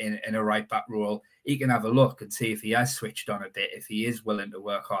him in a right-back role, he can have a look and see if he has switched on a bit, if he is willing to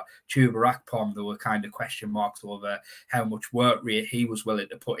work hard. Chuba Akpom, there were kind of question marks over how much work rate he was willing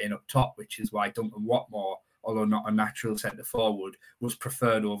to put in up top, which is why Duncan Watmore, although not a natural centre forward, was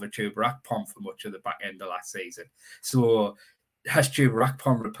preferred over Chuba Akpom for much of the back end of last season. So has Chuba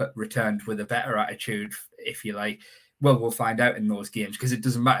Akpom returned with a better attitude, if you like? Well, we'll find out in those games, because it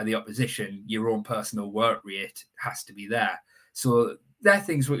doesn't matter the opposition, your own personal work rate has to be there. So they're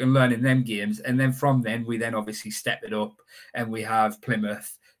things we can learn in them games. And then from then, we then obviously step it up and we have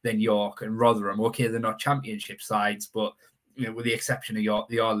Plymouth, then York and Rotherham. Okay, they're not championship sides, but with the exception of York,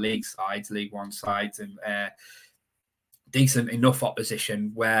 they are league sides, League One sides, and decent enough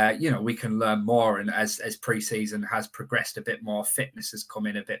opposition where we can learn more. And as pre-season has progressed a bit more, fitness has come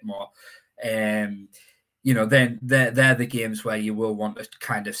in a bit more. Then they're the games where you will want to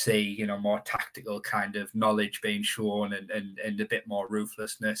kind of see, more tactical kind of knowledge being shown and a bit more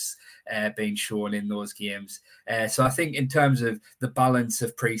ruthlessness being shown in those games. So I think in terms of the balance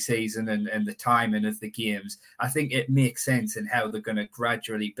of pre-season and the timing of the games, I think it makes sense in how they're going to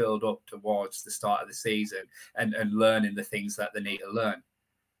gradually build up towards the start of the season and learning the things that they need to learn.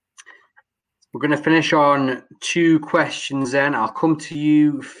 We're going to finish on 2 questions then. I'll come to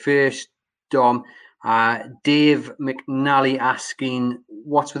you first, Dom. Dave McNally asking,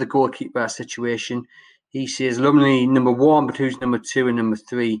 what's with the goalkeeper situation? He says, Lumley number 1, but who's number 2 and number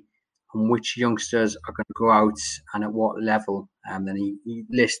 3? And which youngsters are going to go out and at what level? And then he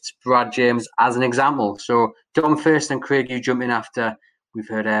lists Brad James as an example. So Dom first, and Craig, you jump in after we've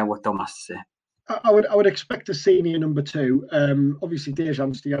heard what Dom has to say. I would expect a senior number 2. Obviously,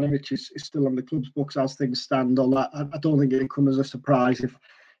 Dejan Stojanovic is still on the club's books as things stand. On that, I don't think it'd come as a surprise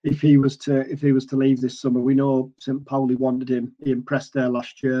if he was to leave this summer. We know St. Pauli wanted him. He impressed there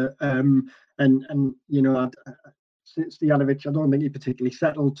last year. Stojanovic, I don't think he particularly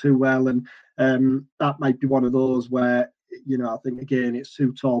settled too well, and that might be one of those where I think again it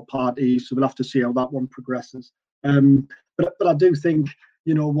suits all parties. So we'll have to see how that one progresses. But I do think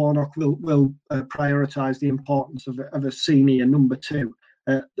Warnock will prioritise the importance of a senior number 2.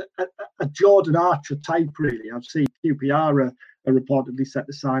 A Jordan Archer type, really. I've seen QPR are reportedly set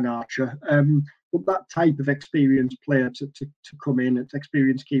to sign Archer, but that type of experienced player to come in, it's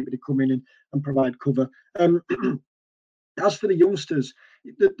experienced keeper to come in and provide cover. As for the youngsters,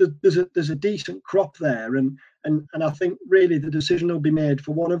 there's a decent crop there, and I think really the decision will be made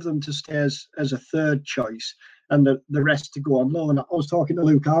for one of them to stay as a third choice and the rest to go on loan. I was talking to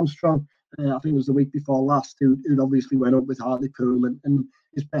Luke Armstrong, I think it was the week before last, who'd obviously went up with Hartlepool, and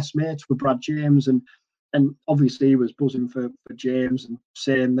his best mates were Brad James, and obviously he was buzzing for James and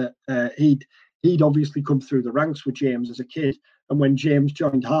saying that he'd obviously come through the ranks with James as a kid, and when James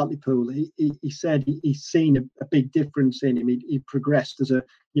joined Hartlepool, he said he's seen a big difference in him. He progressed as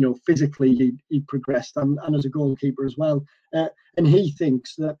physically he progressed and as a goalkeeper as well, and he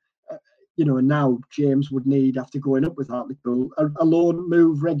thinks that and now James would need, after going up with Hartlepool, a loan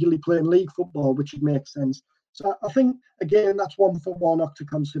move, regularly playing league football, which would make sense. So I think, again, that's one for Warnock to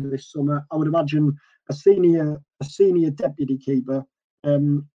consider this summer. I would imagine a senior deputy keeper,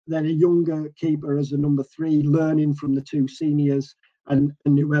 then a younger keeper as a number 3, learning from the 2 seniors, and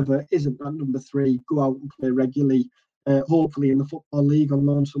whoever isn't that number 3, go out and play regularly, hopefully in the Football League on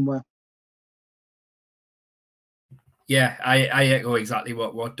loan somewhere. Yeah, I echo exactly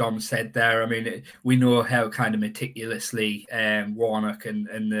what Dom said there. I mean, we know how kind of meticulously Warnock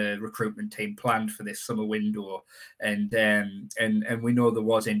and the recruitment team planned for this summer window, and we know there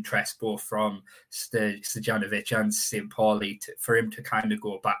was interest both from Stojanovic and St. Pauli for him to kind of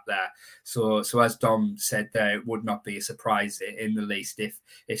go back there. So as Dom said there, it would not be a surprise in the least if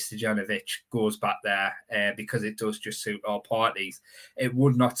Stojanovic goes back there, because it does just suit all parties. It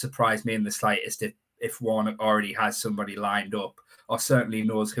would not surprise me in the slightest if Warnock already has somebody lined up, or certainly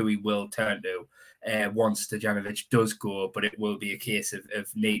knows who he will turn to once Stojanovic does go, but it will be a case of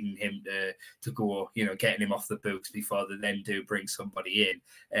needing him to go, getting him off the books before they then do bring somebody in,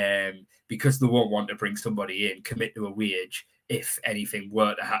 because they won't want to bring somebody in, commit to a wage, if anything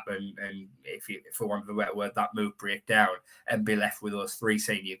were to happen, and if for want of a better word, that move break down, and be left with those 3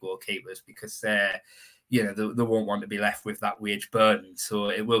 senior goalkeepers, because they won't want to be left with that wage burden. So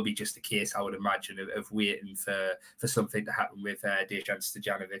it will be just a case, I would imagine, of waiting for something to happen with Dejan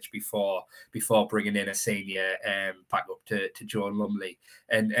Stojanovic before bringing in a senior back up to Joe Lumley.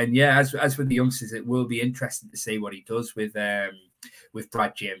 And yeah, as with the youngsters, it will be interesting to see what he does with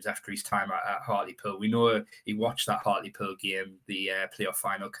Brad James after his time at Hartlepool. We know he watched that Hartlepool game, the playoff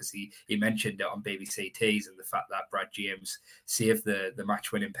final, because he mentioned it on BBC Tees, and the fact that Brad James saved the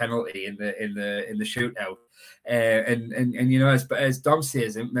match-winning penalty in the shootout. As Dom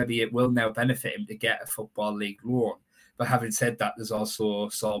says, maybe it will now benefit him to get a Football League loan. But having said that, there's also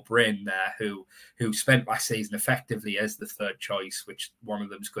Saul Bryn there who spent last season effectively as the third choice, which one of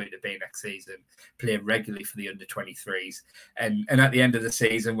them is going to be next season, playing regularly for the under-23s. And at the end of the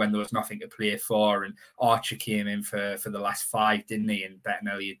season, when there was nothing to play for, and Archer came in for the last 5, didn't he? And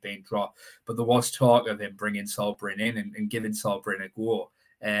Bettinelli had been dropped. But there was talk of him bringing Saul Bryn in and giving Saul Bryn a go.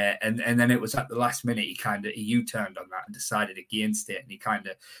 And then it was at the last minute he U-turned on that and decided against it. And he kind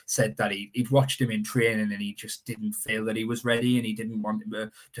of said that he'd watched him in training and he just didn't feel that he was ready, and he didn't want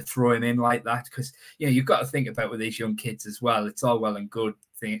him to throw him in like that. Because, you've got to think about with these young kids as well. It's all well and good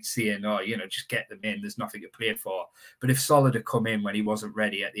seeing, just get them in. There's nothing to play for. But if Solid had come in when he wasn't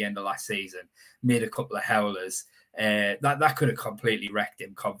ready at the end of last season, made a couple of howlers, that could have completely wrecked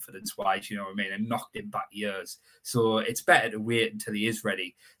him confidence-wise, and knocked him back years. So it's better to wait until he is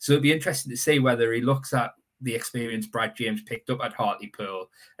ready. So it'd be interesting to see whether he looks at the experience Brad James picked up at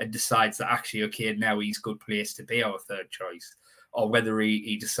Hartlepool and decides that actually, okay, now he's a good place to be our third choice, or whether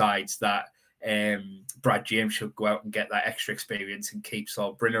he decides that Brad James should go out and get that extra experience and keep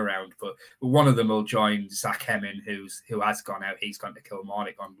Saul Bryn around. But one of them will join Zach Hemming, who has gone out. He's gone to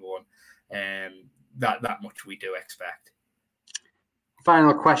Kilmarnock on loan. That much we do expect.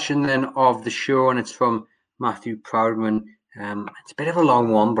 Final question then of the show, and it's from Matthew Proudman. It's a bit of a long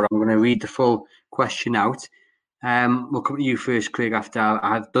one, but I'm going to read the full question out. We'll come to you first, Craig, after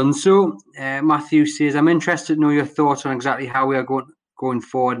I've done so. Matthew says, I'm interested to know your thoughts on exactly how we are going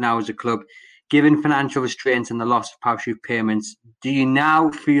forward now as a club. Given financial restraints and the loss of parachute payments, do you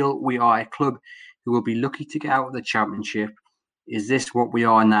now feel we are a club who will be lucky to get out of the Championship? Is this what we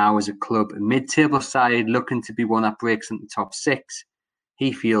are now as a club? A mid-table side looking to be one that breaks into the top 6?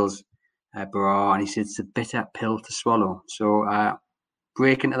 He feels, Borough, and he says it's a bitter pill to swallow. So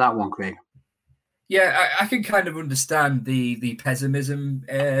break into that one, Craig. Yeah, I can kind of understand the pessimism,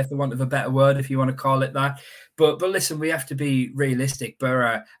 for want of a better word, if you want to call it that. But listen, we have to be realistic.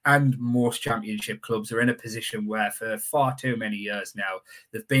 Borough and most Championship clubs are in a position where for far too many years now,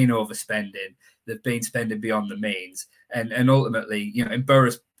 they've been overspending. They've been spending beyond the means. And ultimately, in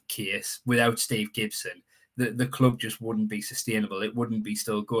Borough's case, without Steve Gibson, the club just wouldn't be sustainable. It wouldn't be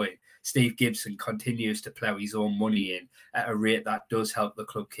still going. Steve Gibson continues to plough his own money in at a rate that does help the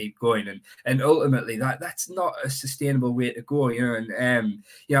club keep going. And ultimately, that's not a sustainable way to go.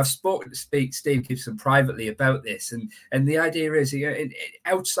 I've spoken to Steve Gibson privately about this. And the idea is,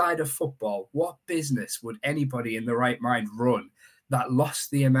 outside of football, what business would anybody in the right mind run that lost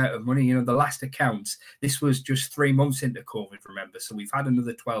the amount of money? The last accounts, this was just 3 months into COVID, remember? So we've had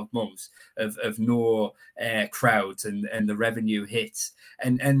another 12 months of no crowds and the revenue hits.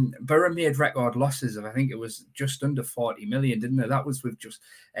 And Borough made record losses of, I think it was just under 40 million, didn't it? That was with just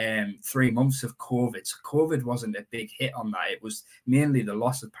 3 months of COVID. So COVID wasn't a big hit on that. It was mainly the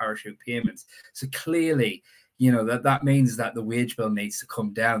loss of parachute payments. So clearly, that means that the wage bill needs to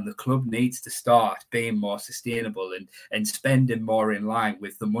come down. The club needs to start being more sustainable and spending more in line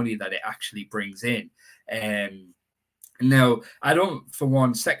with the money that it actually brings in. Now, I don't for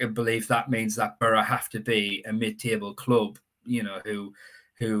 1 second believe that means that Borough have to be a mid-table club,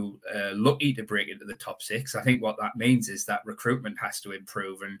 who lucky to break into the top 6. I think what that means is that recruitment has to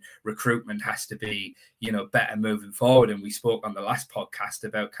improve and recruitment has to be, better moving forward. And we spoke on the last podcast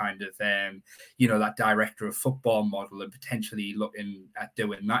about kind of, that director of football model and potentially looking at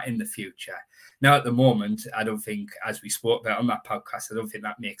doing that in the future. Now, at the moment, I don't think, as we spoke about on that podcast, I don't think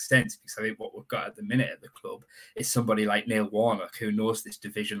that makes sense, because I think what we've got at the minute at the club is somebody like Neil Warnock, who knows this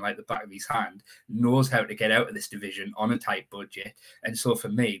division like the back of his hand, knows how to get out of this division on a tight budget. And so for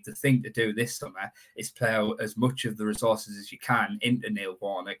me, the thing to do this summer is plough as much of the resources as you can into Neil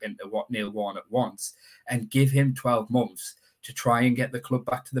Warnock and to what Neil Warnock wants, and give him 12 months to try and get the club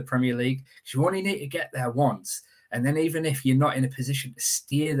back to the Premier League. Because you only need to get there once. And then even if you're not in a position to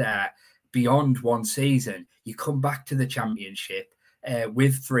stay there beyond one season, you come back to the Championship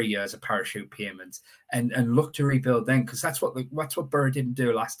with 3 years of parachute payments and look to rebuild then, because that's what Borough didn't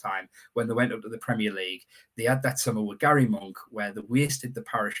do last time when they went up to the Premier League. They had that summer with Gary Monk where they wasted the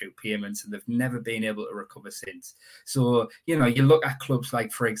parachute payments and they've never been able to recover since. So, you look at clubs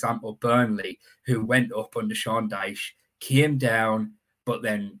like, for example, Burnley, who went up under Sean Dyche, came down, but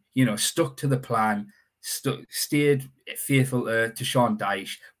then, stuck to the plan, stayed faithful to Sean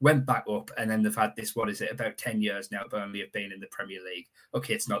Dyche, went back up, and then they've had this, about 10 years now Burnley have been in the Premier League.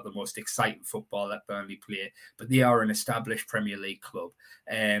 Okay, it's not the most exciting football that Burnley play, but they are an established Premier League club.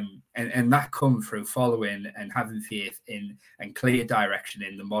 And that come through following and having faith in and clear direction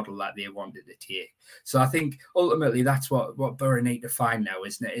in the model that they wanted to take. So I think ultimately that's what Borough need to find now,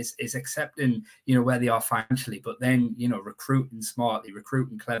 isn't it? Is accepting, where they are financially, but then, recruiting smartly,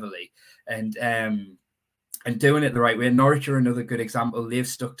 recruiting cleverly, and doing it the right way. Norwich are another good example. They've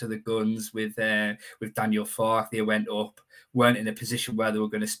stuck to the guns with Daniel Farke. They went up, weren't in a position where they were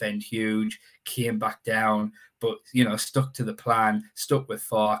going to spend huge, came back down, but, stuck to the plan, stuck with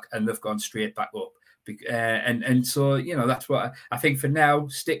Farke, and they've gone straight back up. And so, you know, that's what I think for now.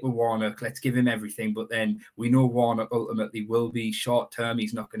 Stick with Warnock. Let's give him everything. But then we know Warnock ultimately will be short term.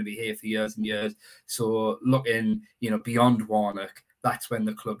 He's not going to be here for years and years. So looking, you know, beyond Warnock, that's when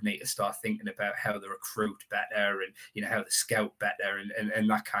the club need to start thinking about how they recruit better and, you know, how they scout better and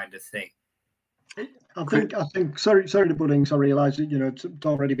that kind of thing. I think. Sorry to butt in. I realise that, you know, it's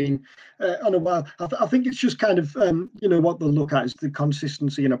already been on a while. I think it's just kind of you know, what they'll look at is the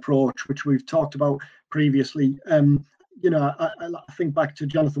consistency and approach, which we've talked about previously. You know, I think back to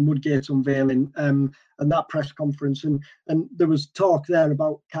Jonathan Woodgate's unveiling and that press conference, and there was talk there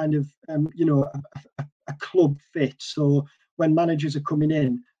about kind of you know, a club fit. So when managers are coming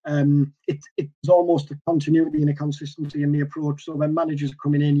in, it's almost a continuity and a consistency in the approach. So when managers are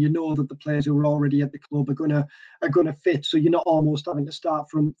coming in, you know that the players who are already at the club are gonna fit. So you're not almost having to start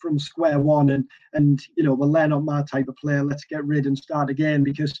from square one and you know, well, they're not my type of player. Let's get rid and start again,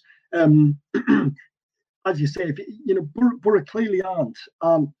 because as you say, if you know, Borough clearly aren't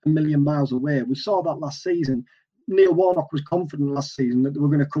a million miles away. We saw that last season. Neil Warnock was confident last season that they were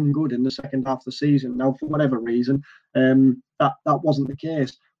going to come good in the second half of the season. Now, for whatever reason, that wasn't the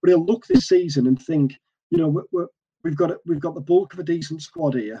case. But he'll look this season and think, you know, we've got the bulk of a decent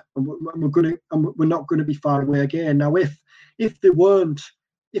squad here, and we're not going to be far away again. Now, if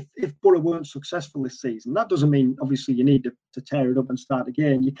Borough weren't successful this season, that doesn't mean obviously you need to tear it up and start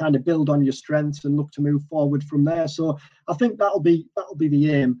again. You kind of build on your strengths and look to move forward from there. So I think that'll be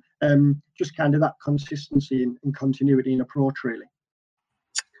the aim. Just kind of that consistency and continuity and approach, really.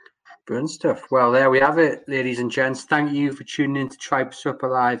 Brilliant stuff. Well, there we have it, ladies and gents. Thank you for tuning in to Tribe Supper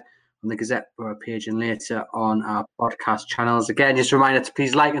Live on the Gazette Borough page and later on our podcast channels. Again, just a reminder to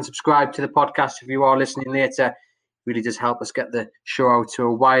please like and subscribe to the podcast if you are listening later. It really does help us get the show out to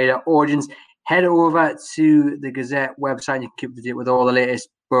a wider audience. Head over to the Gazette website. You can keep up to date with all the latest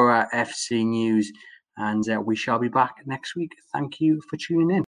Borough FC news. And we shall be back next week. Thank you for tuning in.